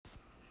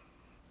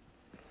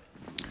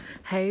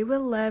Hey,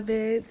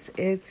 beloveds,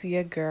 it's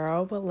your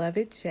girl,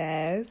 beloved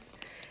Jazz,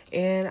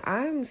 and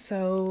I'm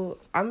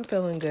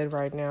feeling good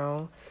right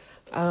now.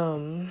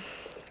 Um,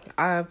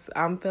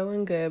 I'm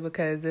feeling good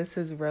because this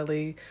is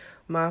really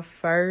my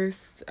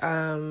first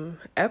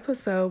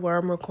episode where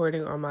I'm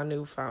recording on my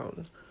new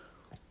phone.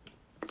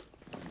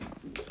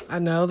 I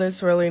know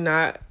that's really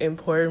not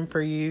important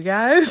for you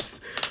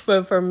guys,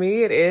 but for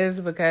me it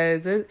is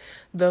because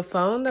the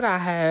phone that I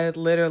had,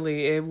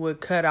 literally, it would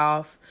cut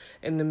off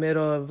in the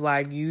middle of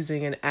like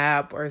using an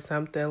app or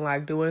something,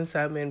 like doing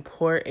something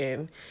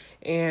important.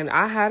 And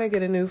I had to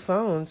get a new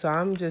phone. So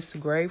I'm just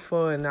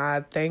grateful and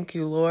I thank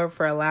you, Lord,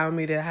 for allowing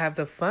me to have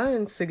the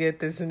funds to get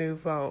this new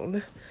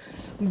phone.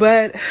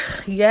 But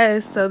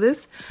yes, so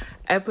this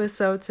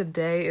episode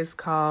today is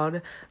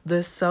called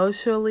The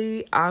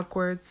Socially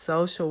Awkward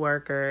Social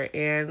Worker.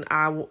 And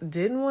I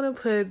didn't want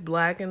to put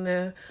black in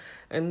the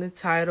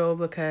title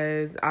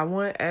because I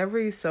want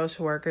every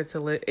social worker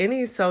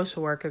any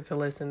social worker to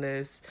listen to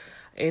this,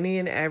 any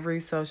and every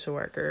social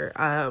worker,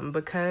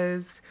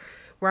 because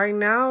right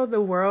now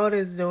the world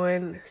is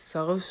doing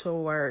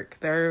social work.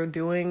 They're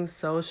doing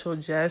social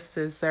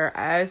justice. They're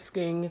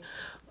asking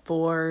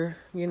for,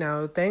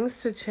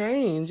 things to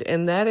change.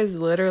 And that is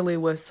literally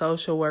what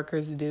social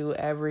workers do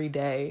every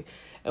day.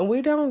 And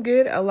we don't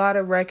get a lot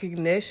of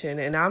recognition.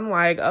 And I'm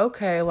like,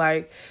 okay,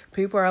 like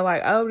people are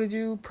like, oh, did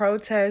you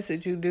protest?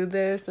 Did you do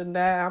this and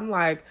that? I'm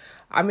like,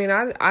 I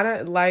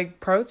don't like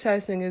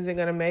protesting isn't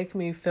going to make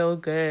me feel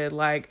good.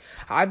 Like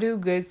I do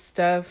good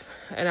stuff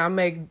and I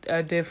make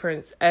a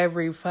difference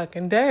every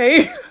fucking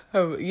day,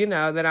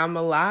 that I'm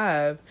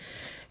alive.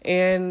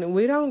 And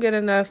we don't get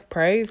enough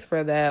praise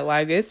for that.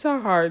 Like it's a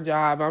hard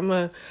job. I'm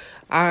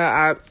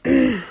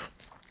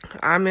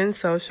in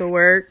social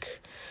work.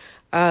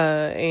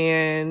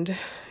 And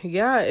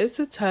yeah, it's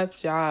a tough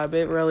job.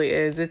 It really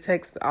is. It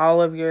takes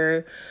all of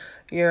your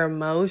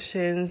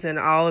emotions and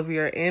all of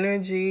your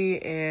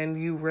energy, and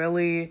you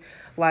really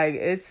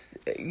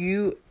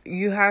you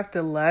have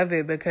to love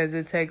it because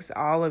it takes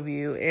all of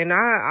you. And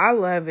I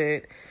love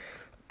it.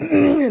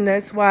 And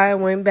that's why I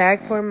went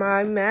back for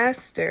my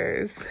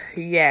master's.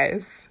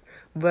 Yes.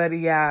 But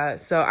yeah,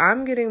 so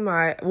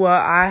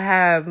I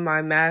have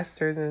my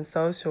master's in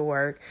social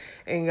work.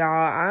 And y'all,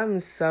 I'm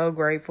so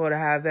grateful to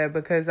have that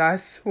because I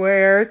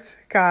swear to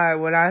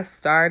God, when I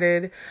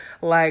started,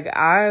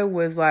 I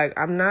was like,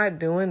 I'm not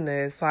doing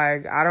this.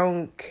 Like, I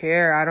don't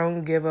care. I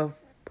don't give a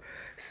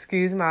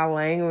excuse my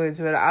language,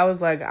 but I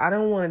was like, I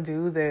don't want to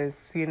do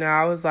this.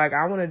 I was like,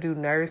 I want to do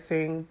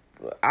nursing.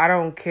 I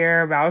don't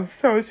care about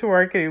social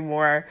work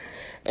anymore.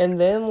 And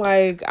then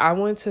I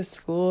went to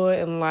school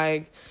and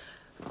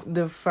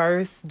the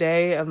first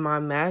day of my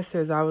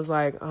master's, I was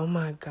like, oh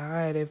my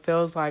God, it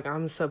feels like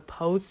I'm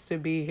supposed to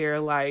be here.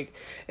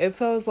 It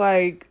feels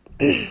like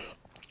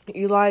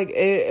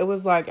it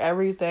was like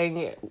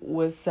everything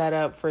was set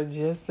up for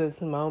just this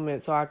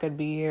moment so I could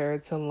be here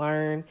to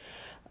learn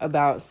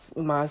about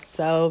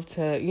myself,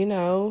 to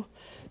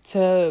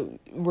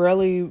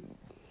really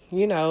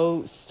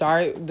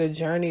start the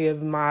journey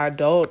of my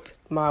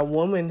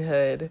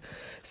womanhood.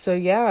 So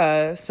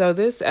yeah, so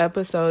this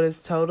episode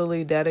is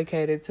totally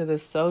dedicated to the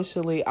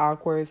socially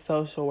awkward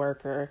social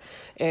worker.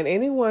 And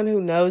anyone who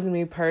knows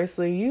me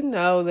personally, you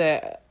know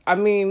that,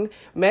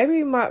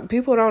 maybe my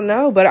people don't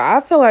know, but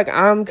I feel like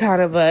I'm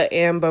kind of an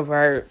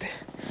ambivert.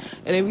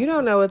 And if you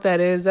don't know what that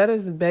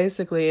is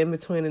basically in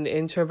between an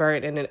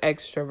introvert and an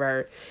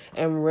extrovert.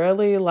 And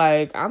really,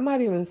 I might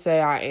even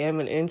say I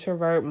am an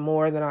introvert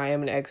more than I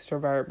am an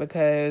extrovert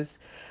because,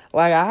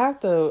 I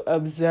have to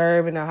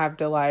observe and I have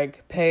to,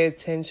 pay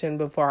attention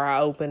before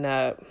I open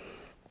up.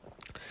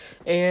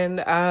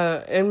 And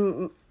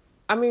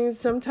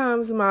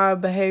sometimes my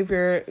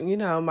behavior,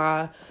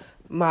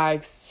 my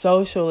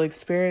social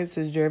experience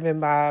is driven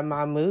by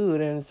my mood,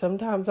 and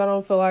sometimes I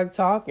don't feel like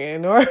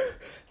talking, or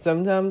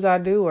sometimes I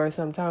do, or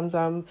sometimes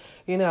I'm,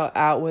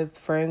 out with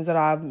friends that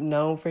I've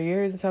known for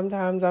years, and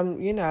sometimes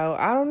I'm,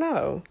 I don't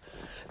know.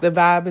 The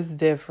vibe is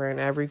different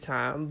every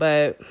time,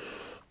 but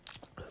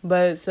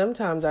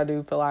sometimes I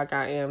do feel like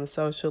I am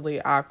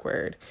socially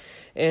awkward,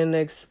 and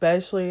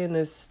especially in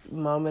this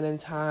moment in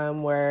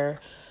time where,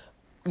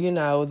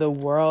 the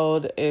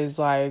world is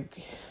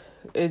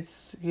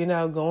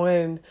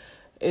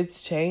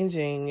it's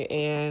changing.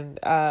 And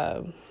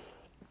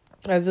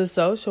as a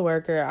social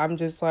worker, I'm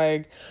just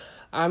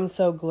I'm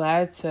so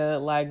glad to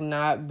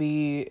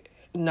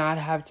not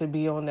have to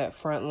be on that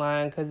front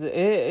line, because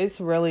it's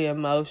really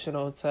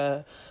emotional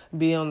to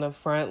be on the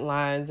front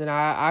lines. And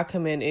I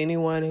commend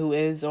anyone who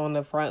is on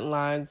the front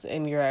lines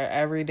in your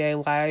everyday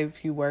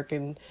life. You work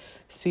in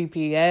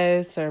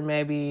CPS or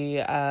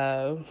maybe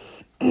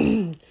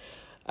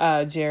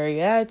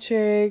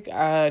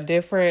geriatric,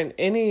 different,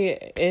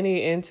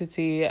 any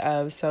entity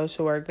of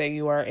social work that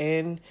you are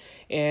in,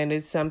 and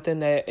it's something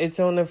that it's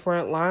on the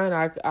front line.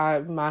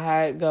 My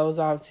hat goes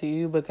off to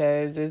you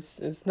because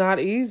it's not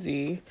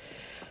easy.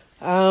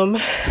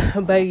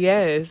 But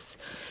yes,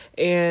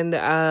 and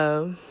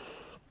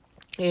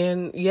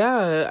And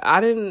yeah, I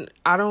didn't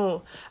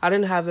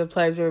have the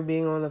pleasure of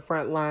being on the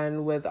front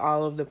line with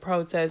all of the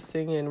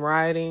protesting and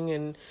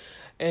rioting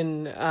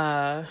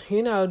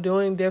and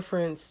doing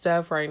different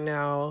stuff right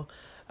now.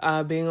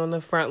 Being on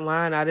the front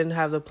line, I didn't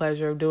have the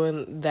pleasure of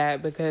doing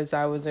that because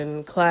I was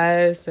in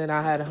class and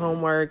I had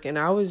homework and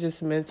I was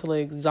just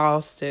mentally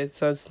exhausted.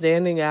 So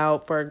standing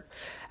out for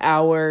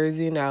hours,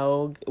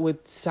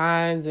 with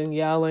signs and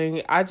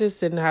yelling, I just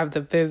didn't have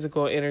the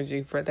physical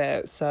energy for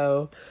that.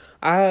 So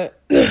I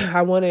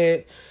I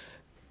wanted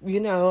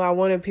I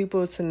wanted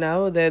people to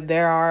know that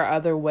there are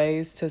other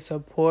ways to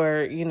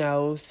support,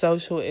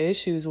 social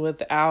issues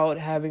without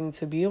having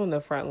to be on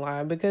the front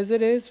line because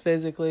it is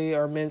physically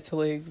or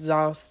mentally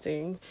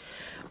exhausting.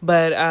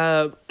 But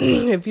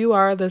if you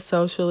are the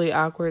socially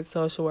awkward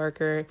social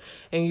worker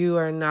and you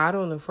are not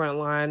on the front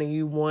line and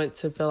you want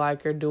to feel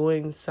like you're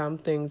doing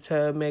something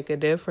to make a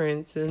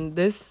difference, then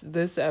this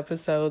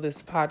episode,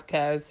 this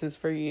podcast is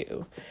for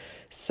you.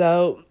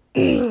 So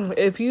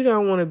if you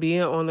don't want to be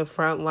on the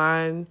front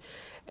line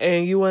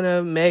and you want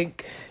to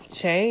make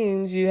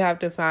change, you have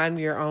to find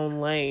your own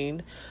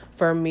lane.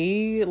 For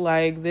me,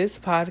 this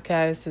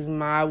podcast is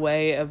my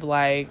way of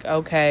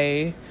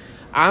okay,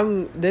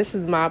 this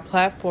is my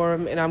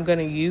platform and I'm going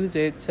to use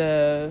it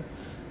to,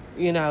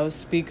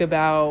 speak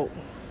about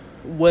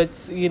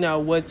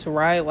what's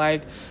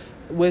right.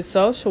 With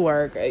social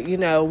work,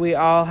 we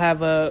all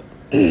have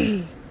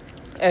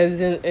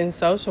as in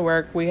social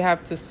work, we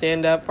have to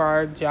stand up for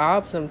our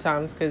job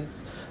sometimes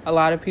because a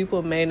lot of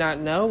people may not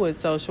know what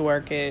social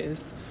work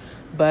is.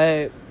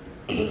 But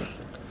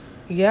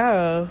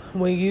yeah,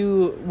 when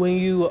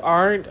you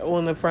aren't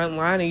on the front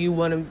line and you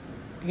want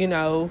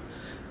to,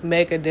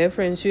 make a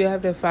difference, you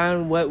have to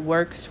find what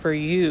works for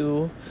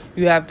you.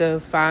 You have to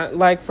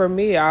find, for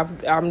me,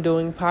 I'm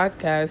doing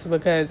podcasts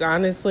because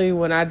honestly,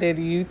 when I did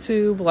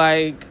YouTube,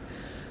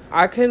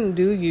 I couldn't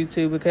do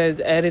YouTube because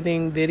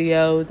editing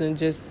videos and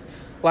just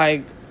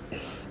I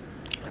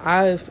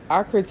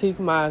critique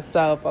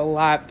myself a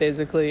lot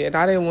physically, and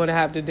I didn't want to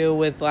have to deal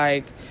with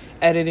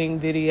editing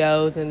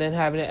videos and then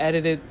having to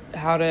edit it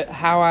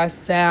how I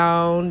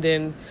sound,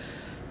 and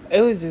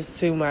it was just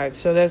too much.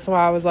 So that's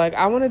why I was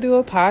I want to do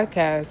a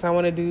podcast. I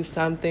want to do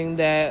something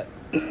that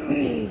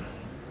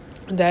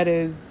that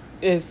is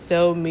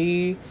still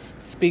me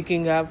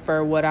speaking up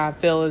for what I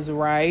feel is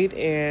right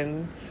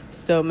and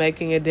still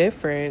making a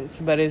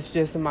difference, but it's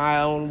just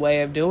my own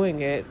way of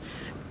doing it.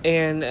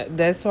 And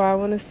that's why I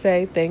want to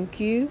say thank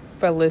you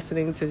for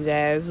listening to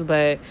Jazz.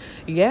 But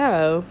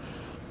yeah,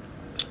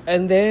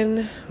 and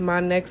then my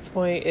next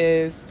point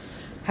is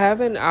have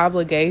an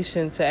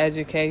obligation to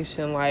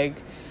education.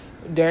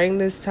 During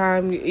this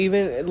time,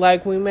 even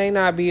we may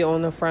not be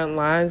on the front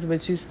lines,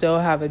 but you still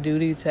have a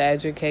duty to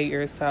educate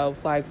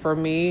yourself. For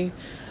me,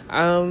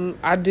 I'm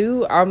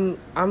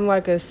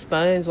like a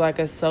sponge, like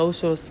a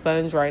social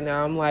sponge right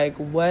now. I'm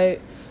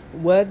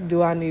what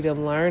do I need to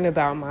learn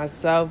about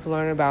myself,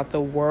 learn about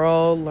the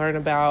world, learn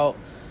about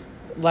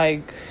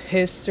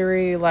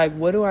history?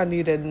 What do I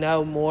need to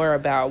know more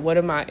about? What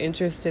am I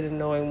interested in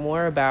knowing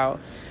more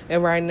about?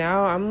 And right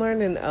now I'm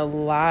learning a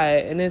lot,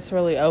 and it's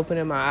really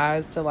opening my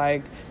eyes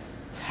to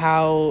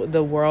how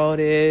the world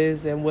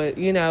is and what,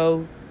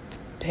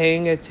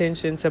 paying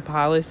attention to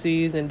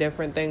policies and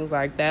different things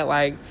like that.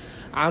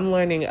 I'm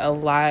learning a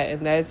lot,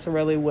 and that's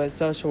really what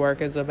social work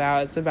is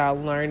about. It's about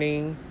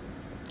learning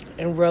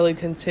and really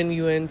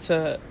continuing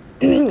to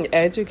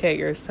educate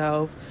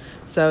yourself.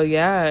 So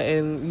yeah,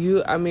 and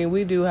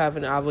we do have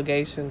an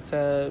obligation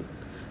to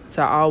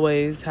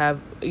always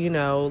have,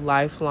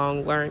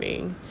 lifelong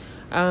learning.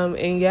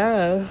 And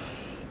yeah.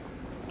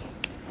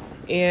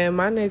 And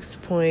my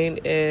next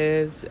point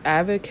is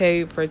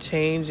advocate for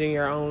change in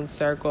your own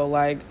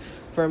circle.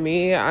 For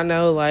me, I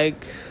know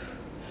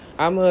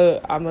I'm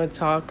a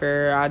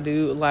talker. I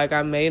do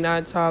I may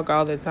not talk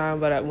all the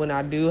time, but when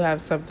I do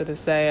have something to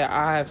say,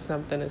 I have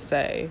something to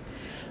say.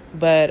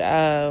 But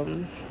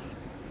I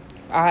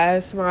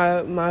asked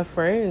my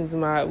friends,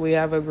 we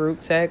have a group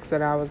text,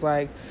 and I was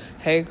like,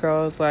 "Hey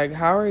girls,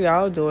 how are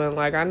y'all doing?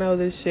 I know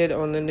this shit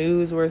on the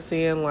news we're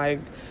seeing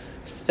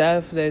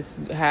stuff that's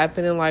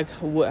happening.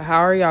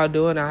 How are y'all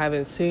doing? I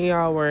haven't seen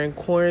y'all. We're in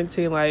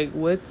quarantine.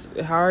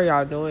 How are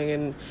y'all doing?"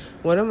 And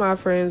one of my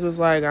friends was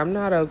like, "I'm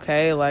not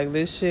okay.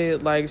 This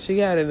shit," she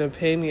had an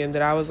opinion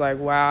that I was like,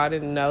 wow, I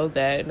didn't know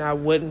that. And I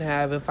wouldn't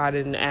have if I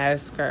didn't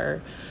ask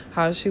her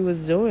how she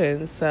was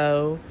doing.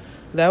 So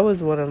that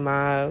was one of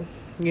my,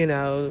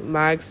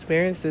 my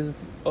experiences,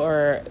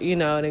 or,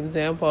 an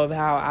example of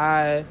how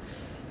I,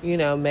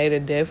 made a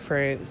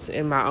difference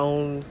in my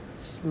own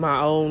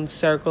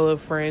circle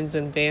of friends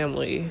and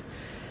family.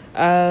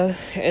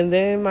 And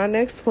then my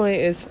next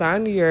point is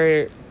find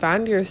your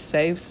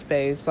safe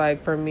space.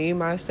 For me,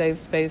 my safe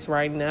space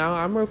right now,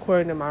 I'm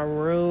recording in my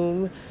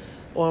room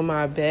on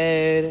my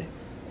bed,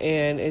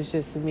 and it's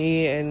just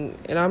me, and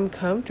I'm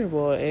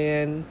comfortable,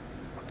 and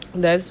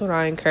that's what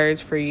I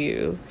encourage for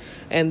you.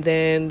 And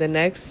then the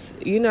next,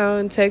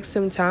 and take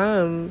some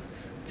time,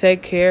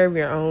 take care of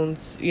your own,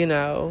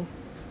 find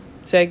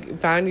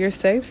your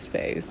safe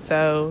space.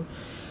 So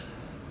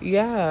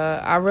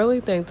yeah, I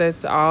really think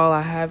that's all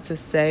I have to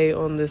say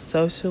on the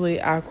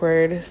socially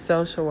awkward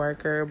social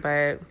worker.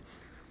 But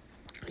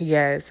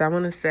yes, I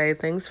want to say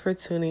thanks for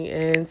tuning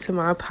in to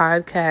my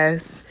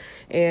podcast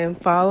and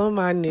follow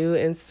my new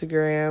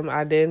Instagram.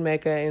 I did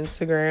make an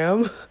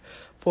Instagram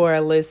for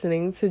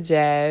listening to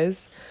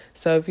jazz.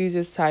 So if you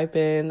just type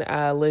in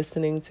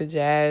listening to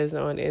jazz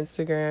on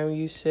Instagram,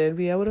 you should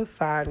be able to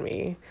find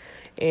me.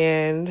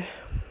 And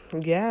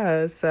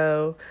yeah,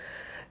 so,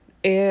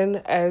 and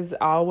as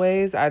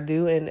always, I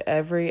do in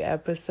every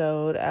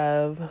episode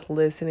of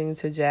listening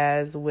to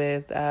jazz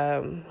with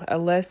a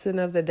lesson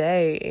of the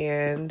day.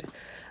 And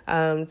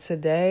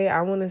today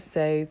I want to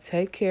say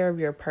take care of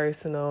your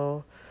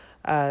personal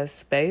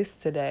space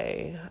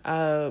today,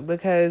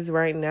 because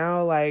right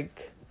now,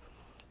 like,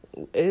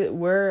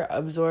 we're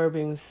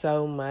absorbing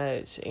so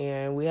much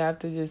and we have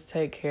to just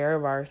take care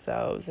of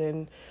ourselves.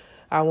 And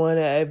I want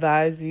to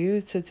advise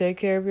you to take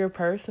care of your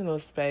personal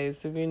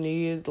space. If you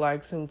need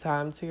like some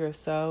time to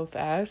yourself,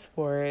 ask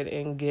for it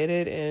and get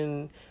it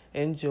and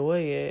enjoy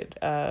it.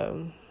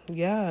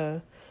 Yeah,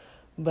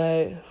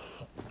 but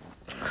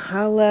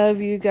I love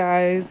you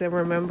guys, and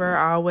remember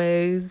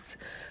always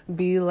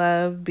be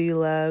loved,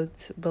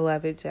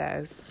 beloved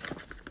Jazz.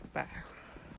 Bye.